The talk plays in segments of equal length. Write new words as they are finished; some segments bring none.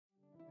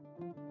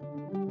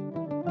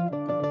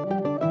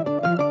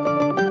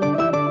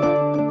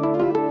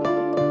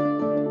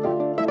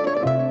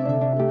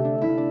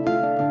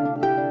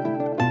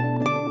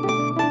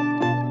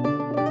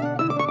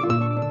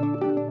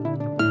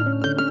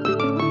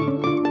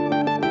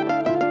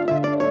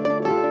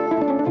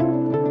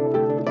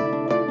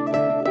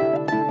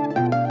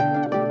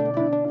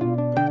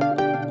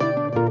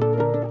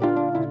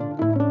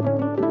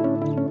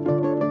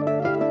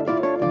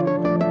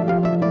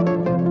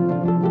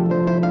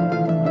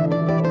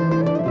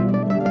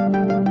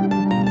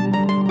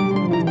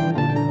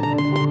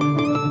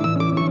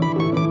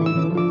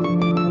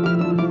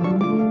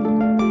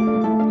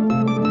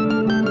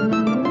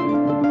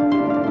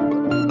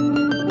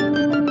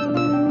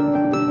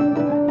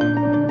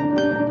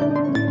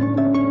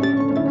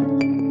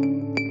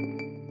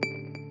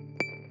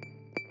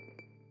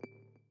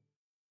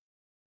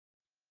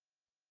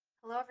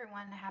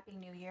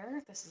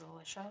This is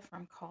Alicia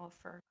from Call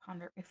for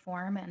Conduit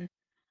Reform, and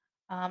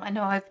I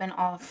know I've been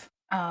off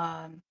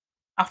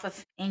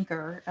of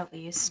Anchor, at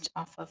least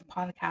off of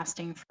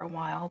podcasting for a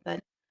while,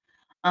 but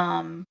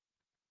um,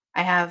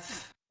 I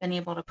have been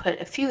able to put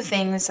a few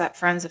things that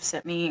friends have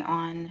sent me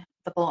on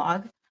the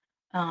blog.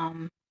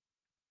 Um,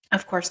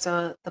 of course,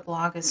 the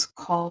blog is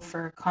Call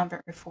for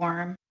Convent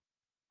Reform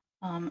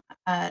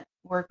at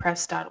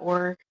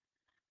WordPress.org,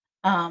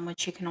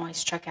 which you can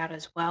always check out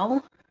as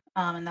well.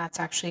 And that's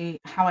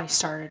actually how I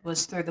started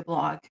was through the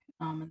blog.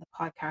 And the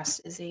podcast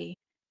is a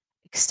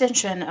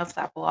extension of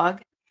that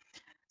blog.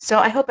 So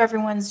I hope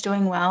everyone's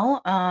doing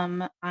well.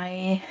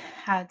 I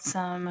had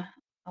some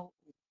uh,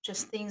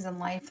 just things in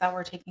life that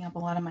were taking up a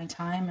lot of my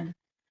time, and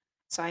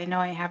so I know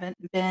I haven't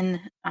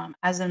been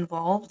as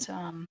involved.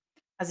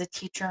 As a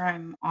teacher,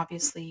 I'm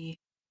obviously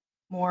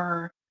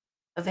more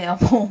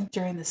available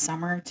during the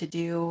summer to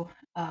do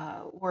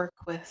work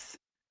with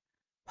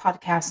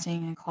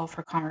podcasting and call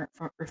for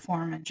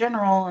reform in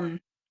general. And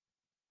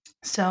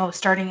so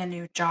starting a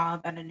new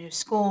job at a new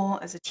school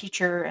as a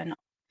teacher in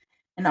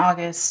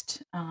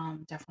August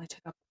definitely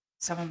took up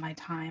some of my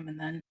time. And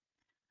then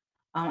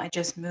I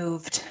just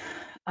moved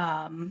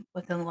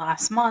within the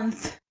last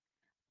month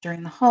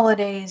during the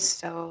holidays.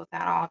 So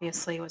that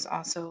obviously was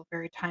also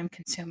very time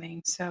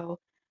consuming.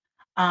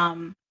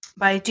 Um,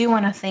 but I do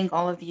want to thank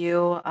all of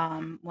you.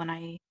 When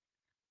I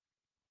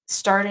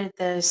started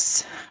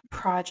this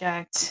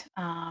project,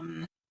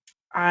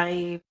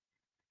 I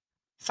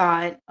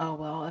thought, oh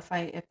well, if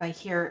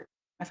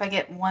I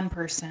get one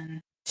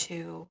person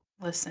to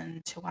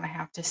listen to what I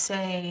have to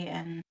say,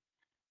 and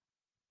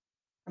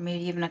or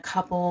maybe even a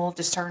couple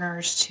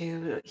discerners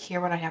to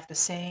hear what I have to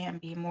say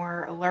and be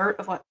more alert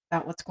of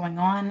what's going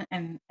on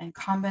in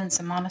convents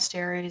and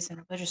monasteries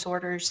and religious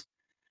orders,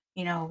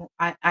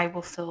 I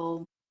will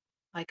feel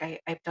like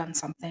I've done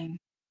something.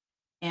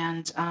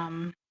 And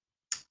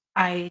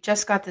I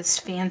just got this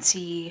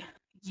fancy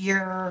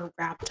year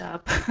wrapped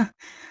up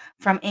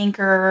from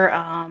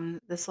Anchor.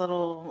 This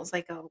little it was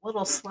like a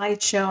little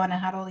slideshow, and it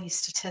had all these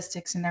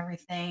statistics and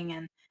everything.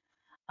 And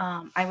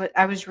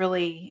I was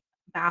really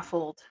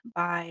baffled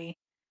by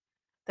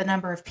the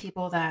number of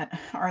people that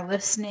are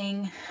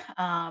listening,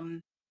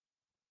 um,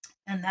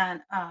 and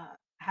that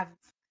have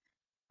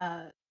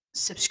uh,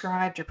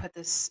 subscribed or put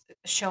this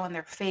show in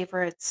their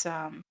favorites.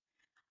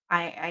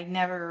 I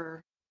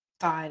never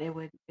thought it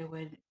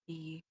would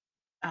be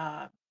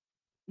uh,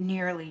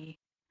 nearly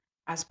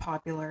as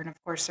popular. And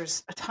of course,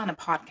 there's a ton of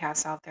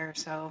podcasts out there,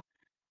 so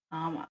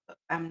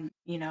I'm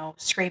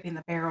scraping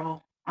the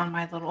barrel on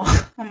my little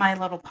on my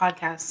little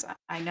podcast.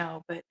 I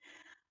know, but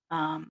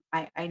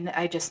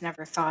I just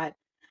never thought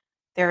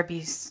there would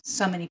be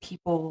so many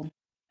people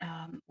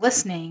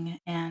listening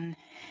and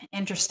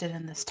interested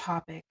in this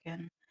topic.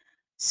 And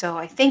so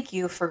I thank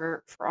you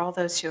for all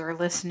those who are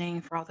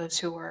listening, for all those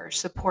who are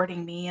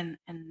supporting me and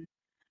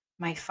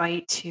my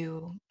fight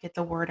to get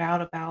the word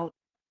out about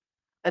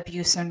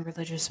abuse in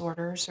religious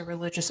orders or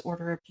religious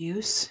order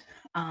abuse,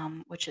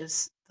 which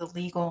is the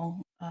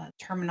legal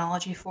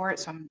terminology for it.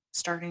 So I'm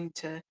starting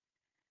to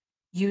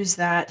use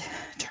that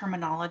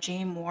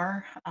terminology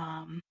more,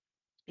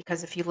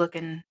 because if you look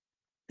in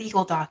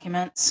legal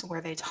documents where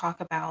they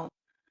talk about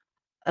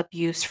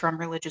abuse from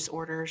religious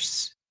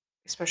orders,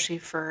 especially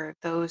for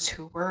those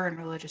who were in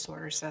religious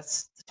orders,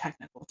 that's the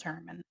technical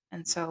term.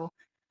 And so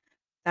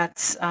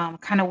that's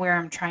kind of where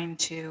I'm trying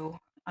to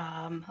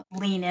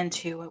lean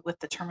into it with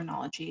the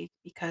terminology,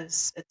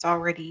 because it's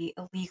already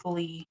a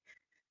legally,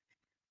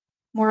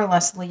 more or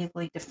less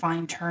legally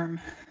defined term.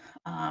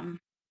 Um,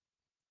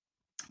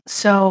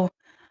 so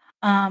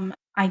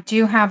I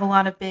do have a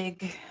lot of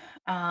big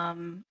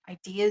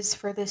ideas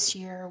for this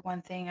year.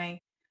 One thing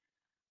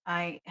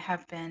I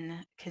have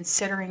been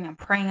considering and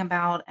praying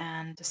about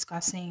and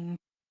discussing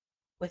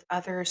with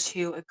others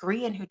who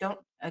agree and who don't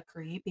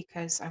agree,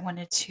 because I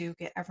wanted to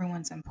get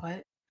everyone's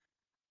input,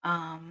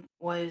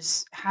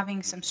 was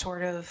having some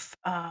sort of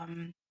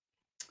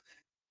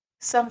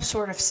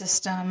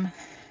system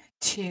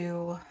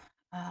to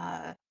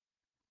uh,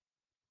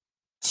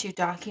 to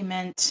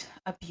document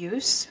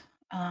abuse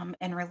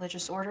in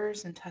religious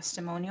orders and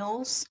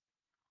testimonials.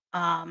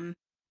 Um,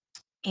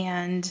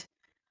 and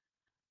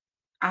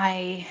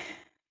I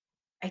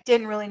I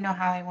didn't really know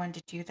how I wanted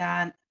to do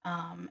that.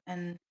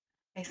 And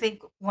I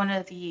think one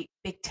of the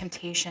big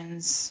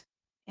temptations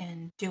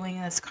in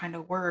doing this kind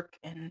of work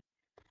and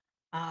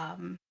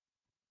um,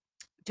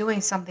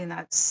 doing something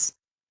that's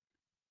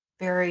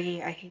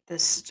very, I hate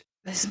this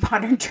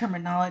modern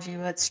terminology,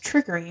 but it's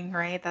triggering,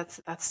 right?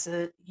 That's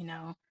the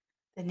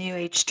new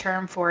age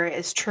term for it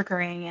is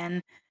triggering.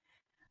 And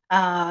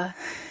uh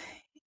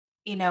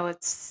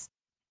it's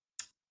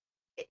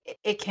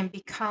it can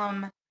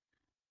become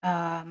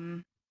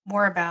um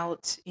more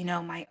about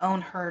my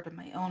own hurt and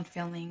my own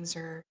feelings,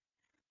 or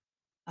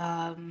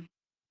um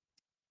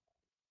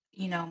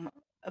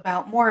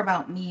about more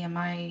about me and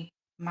my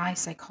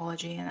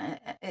psychology.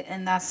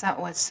 And that's not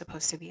what it's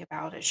supposed to be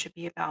about. It should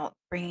be about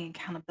bringing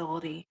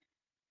accountability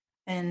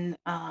and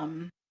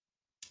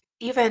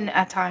even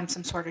at times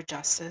some sort of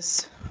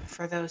justice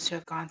for those who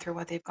have gone through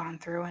what they've gone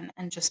through,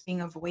 and just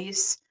being a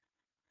voice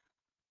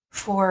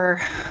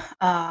for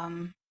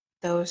um,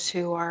 those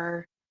who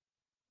are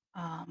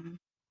um,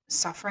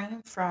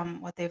 suffering from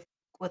what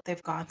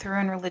they've gone through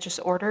in religious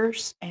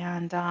orders,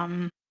 and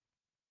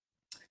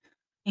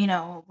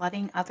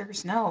letting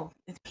others know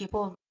if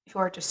people who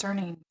are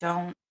discerning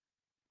don't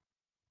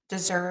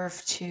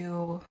deserve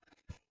to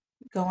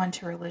go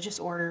into religious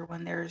order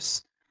when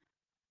there's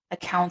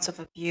accounts of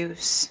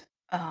abuse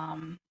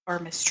or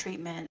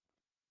mistreatment,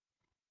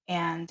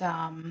 and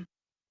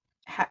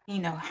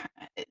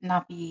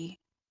not be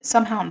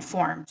somehow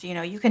informed.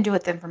 You can do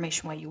it the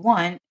information way you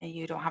want, and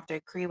you don't have to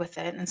agree with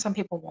it. And some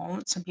people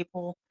won't. Some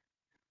people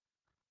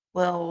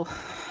will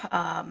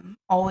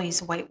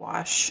always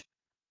whitewash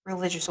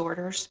religious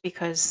orders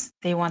because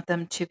they want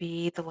them to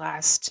be the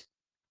last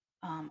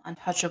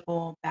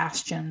untouchable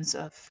bastions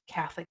of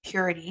Catholic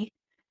purity.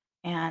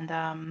 And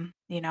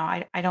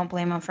I don't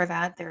blame them for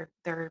that.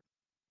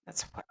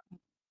 That's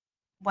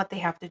what they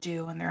have to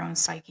do in their own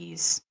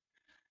psyches,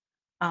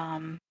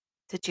 um,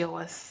 to deal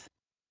with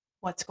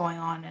what's going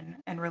on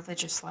in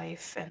religious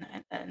life,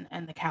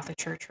 and the Catholic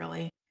Church,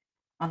 really,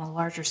 on a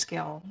larger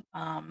scale.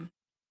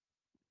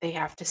 They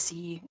have to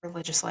see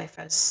religious life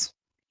as,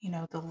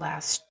 the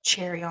last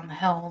cherry on the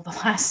hill, the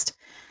last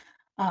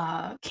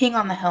king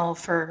on the hill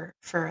for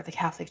the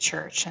Catholic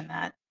Church, and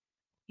that,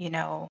 you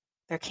know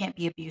there can't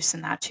be abuse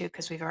in that too,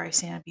 because we've already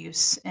seen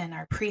abuse in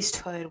our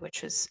priesthood,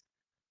 which is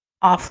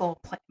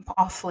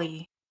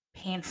awfully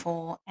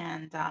painful,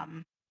 and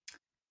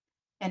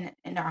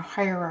in our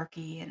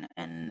hierarchy,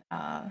 and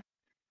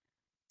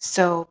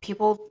so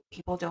people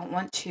don't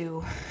want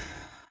to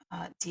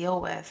deal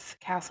with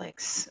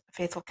Catholics,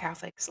 faithful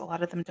Catholics. A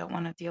lot of them don't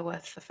want to deal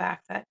with the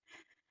fact that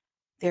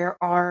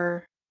there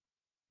are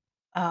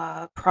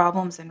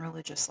problems in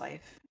religious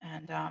life,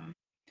 and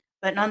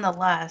but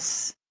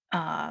nonetheless,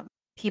 uh,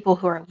 people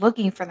who are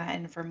looking for that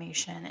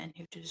information and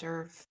who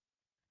deserve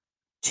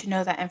to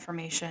know that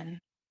information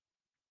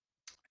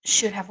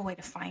should have a way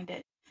to find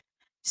it.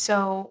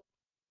 So,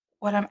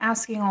 what I'm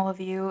asking all of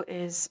you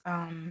is,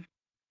 I've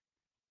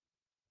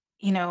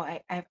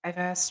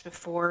asked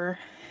before,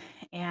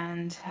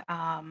 and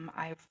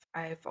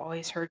I've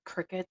always heard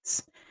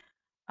crickets.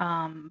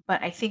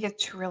 But I think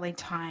it's really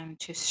time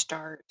to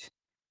start,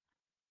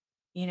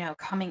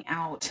 coming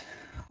out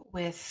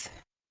with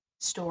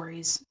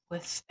stories,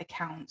 with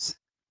accounts.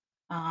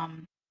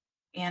 Um,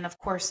 and of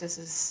course, this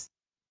is,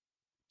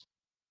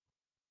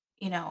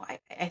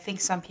 I think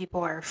some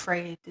people are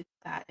afraid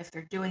that if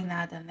they're doing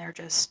that, then they're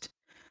just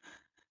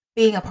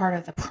being a part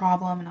of the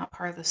problem, not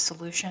part of the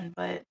solution.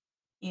 But,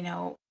 you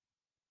know,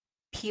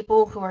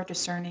 people who are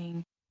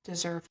discerning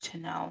deserve to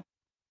know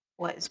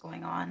what is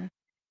going on.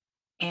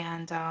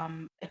 And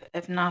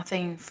if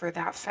nothing for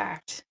that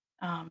fact,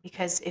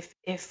 because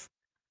if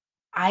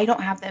I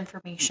don't have the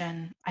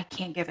information, I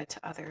can't give it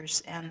to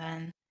others, and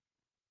then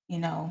you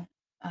know,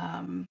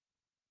 um,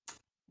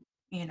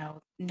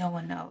 no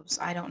one knows.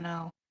 I don't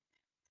know.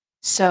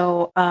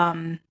 So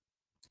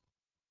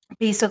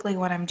basically,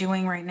 what I'm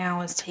doing right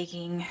now is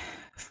taking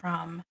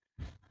from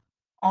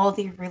all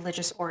the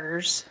religious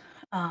orders,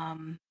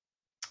 um,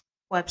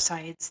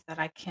 websites that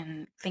I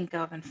can think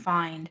of and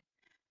find,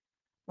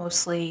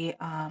 mostly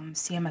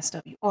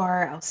CMSWR,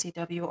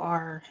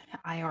 LCWR,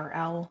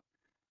 IRL,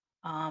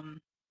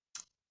 um,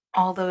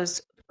 all those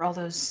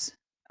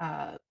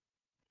uh,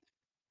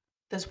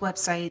 those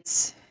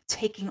websites,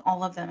 taking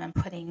all of them and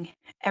putting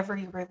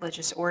every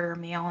religious order,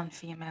 male and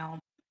female,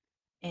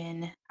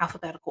 in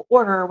alphabetical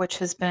order, which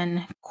has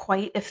been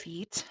quite a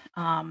feat,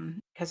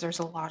 because there's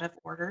a lot of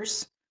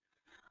orders.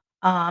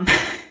 Um,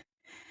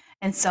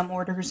 and some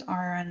orders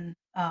are on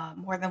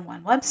more than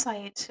one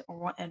website,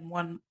 or in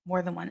more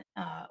than one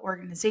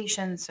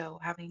organization. So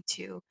having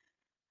to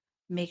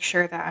make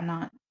sure that I'm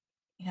not,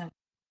 you know,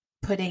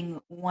 putting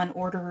one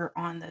order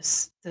on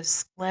this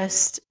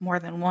list more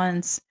than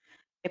once.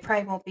 It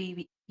probably won't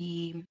be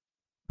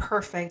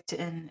perfect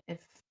in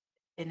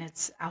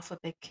its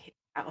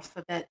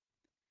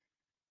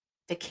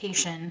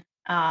alphabetication,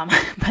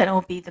 but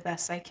it'll be the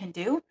best I can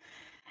do.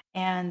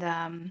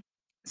 And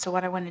so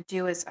what I want to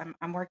do is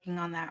I'm working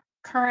on that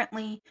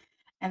currently,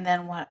 and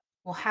then what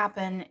will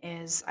happen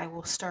is I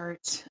will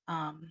start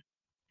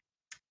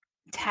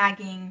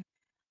tagging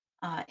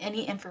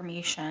any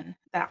information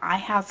that I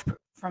have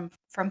from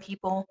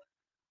people,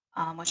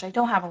 which I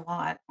don't have a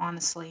lot,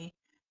 honestly,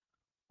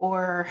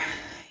 or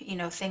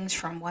things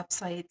from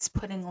websites,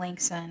 putting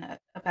links in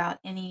about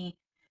any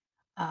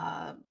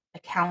uh,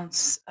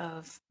 accounts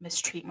of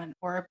mistreatment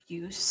or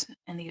abuse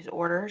in these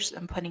orders,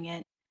 and putting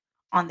it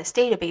on this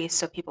database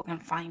so people can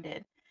find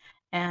it.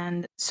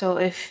 And so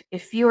if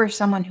you are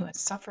someone who has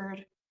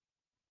suffered,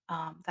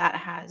 that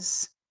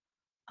has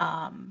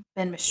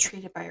been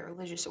mistreated by a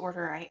religious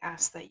order, I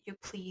ask that you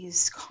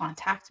please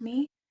contact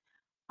me,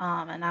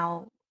 and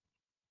I'll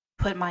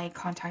put my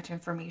contact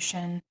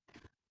information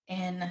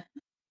in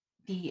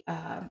the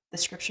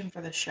description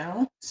for the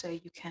show, so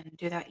you can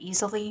do that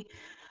easily.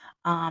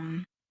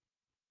 Um,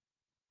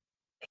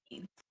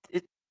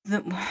 the,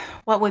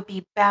 what would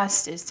be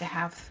best is to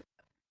have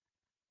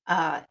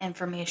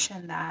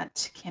information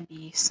that can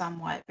be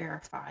somewhat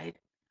verified.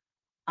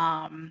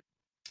 Um,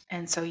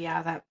 and so,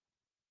 yeah, that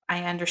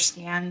I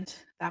understand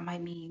that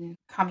might mean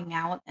coming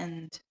out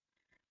and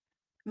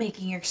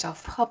making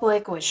yourself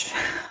public, which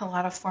a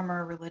lot of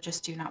former religious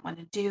do not want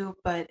to do.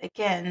 But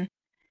again,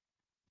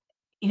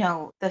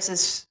 this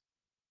is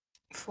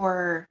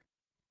for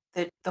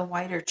the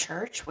wider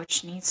church,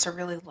 which needs to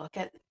really look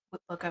at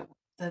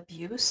the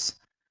abuse.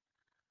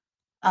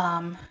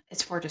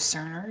 It's for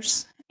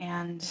discerners,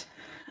 and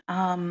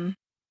um,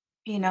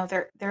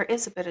 there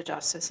is a bit of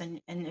justice,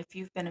 and if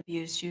you've been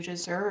abused, you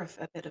deserve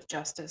a bit of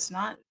justice,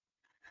 not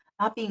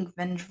being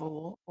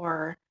vengeful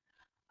or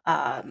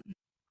um,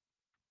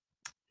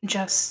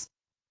 just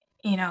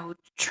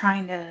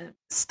trying to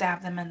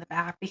stab them in the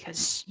back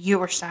because you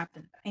were stabbed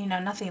in,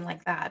 nothing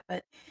like that.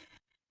 But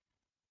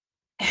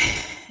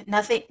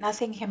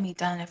nothing can be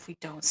done if we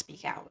don't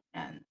speak out,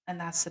 and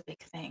that's the big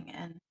thing.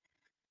 And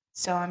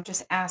so I'm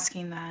just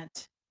asking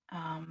that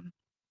um,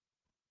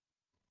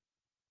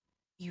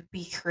 you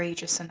be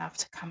courageous enough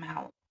to come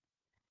out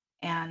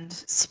and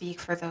speak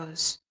for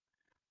those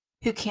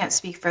who can't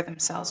speak for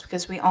themselves,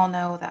 because we all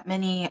know that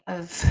many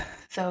of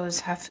those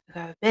who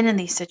have been in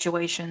these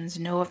situations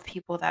know of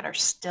people that are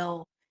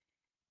still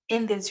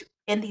in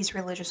these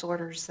religious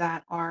orders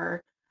that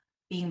are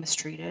being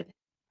mistreated.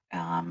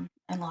 And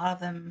a lot of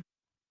them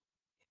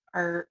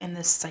are in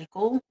this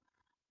cycle,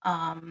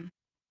 um,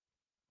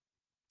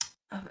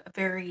 a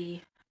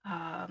very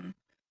um,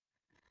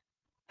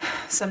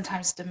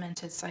 sometimes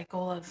demented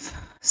cycle of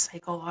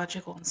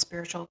psychological and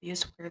spiritual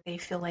abuse where they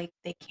feel like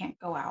they can't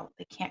go out,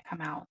 they can't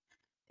come out,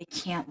 they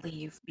can't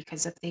leave,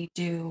 because if they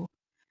do,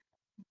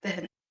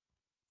 then,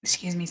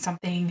 excuse me,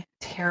 something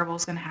terrible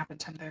is going to happen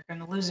to them. They're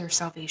going to lose their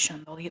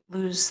salvation, they'll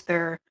lose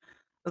their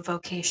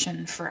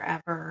vocation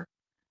forever.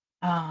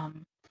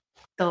 Um,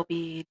 they'll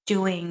be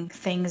doing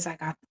things that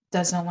God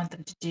doesn't want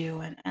them to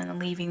do, and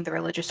leaving the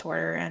religious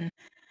order. And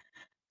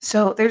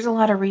so there's a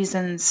lot of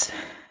reasons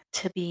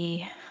to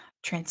be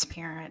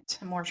transparent,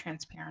 more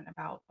transparent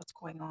about what's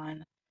going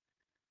on.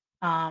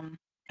 Um,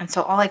 and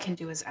so all I can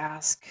do is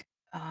ask.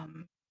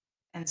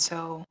 And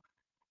so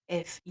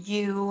if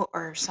you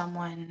or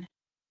someone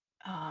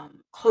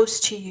close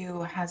to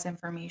you has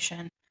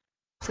information,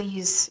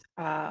 please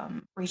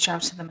reach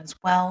out to them as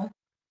well.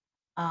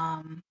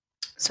 Um,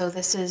 so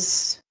this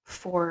is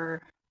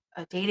for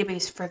a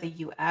database for the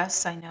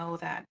US. I know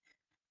that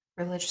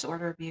religious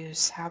order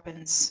abuse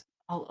happens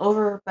all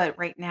over, but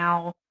right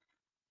now,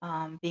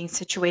 being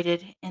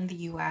situated in the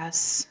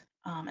US,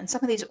 and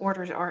some of these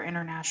orders are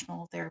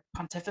international, they're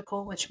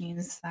pontifical, which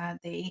means that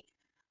they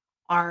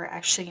are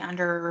actually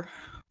under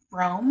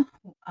Rome,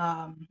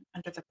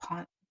 under the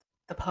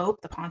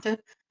Pope, the Pontiff.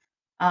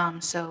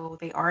 So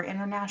they are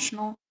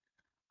international.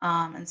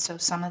 And so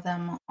some of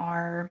them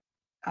are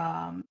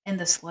in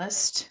this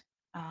list,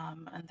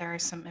 and there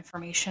is some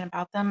information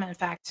about them. In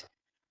fact,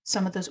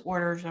 some of those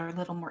orders are a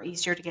little more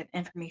easier to get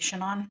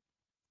information on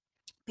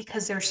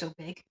because they're so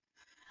big.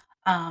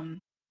 Um,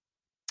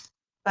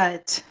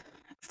 but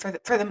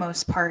for the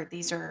most part,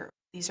 these are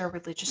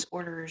religious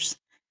orders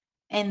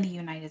in the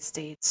United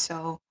States.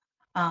 So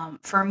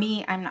for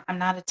me, I'm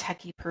not a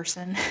techie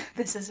person.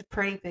 This is a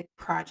pretty big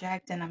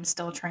project, and I'm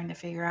still trying to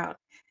figure out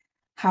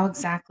how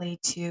exactly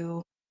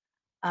to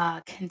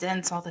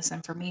condense all this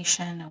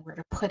information and where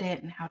to put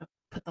it and how to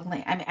put the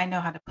link. I mean, I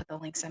know how to put the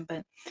links in,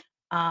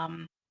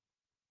 um,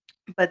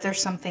 but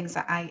there's some things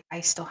that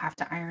I still have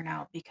to iron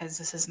out because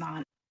this is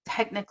not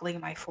technically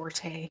my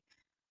forte.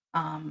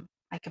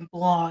 I can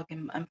blog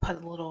and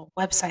put a little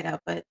website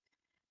up, but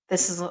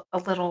this is a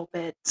little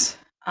bit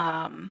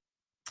um,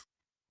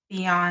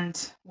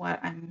 beyond what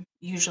I'm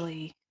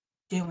usually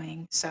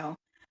doing. So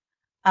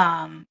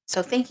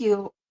thank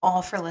you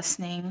all for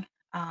listening.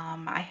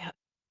 I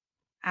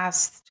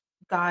asked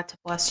God to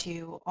bless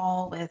you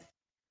all with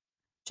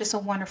just a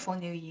wonderful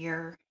new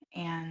year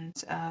and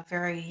a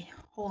very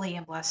holy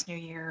and blessed new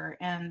year.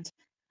 And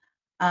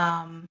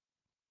um,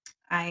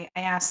 I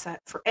ask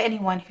that for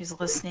anyone who's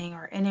listening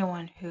or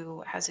anyone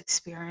who has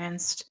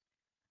experienced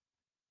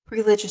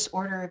religious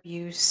order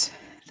abuse,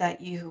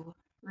 that you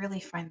really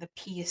find the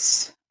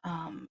peace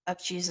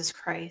of Jesus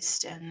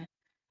Christ and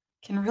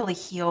can really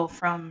heal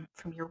from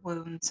your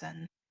wounds,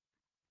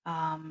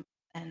 um,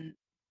 and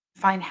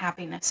find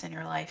happiness in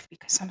your life,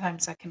 because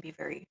sometimes that can be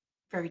very,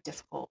 very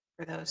difficult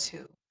for those who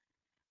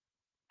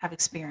have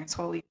experienced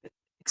what we've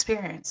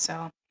experienced.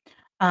 So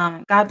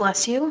God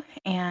bless you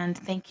and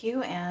thank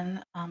you,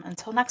 and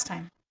until next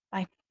time.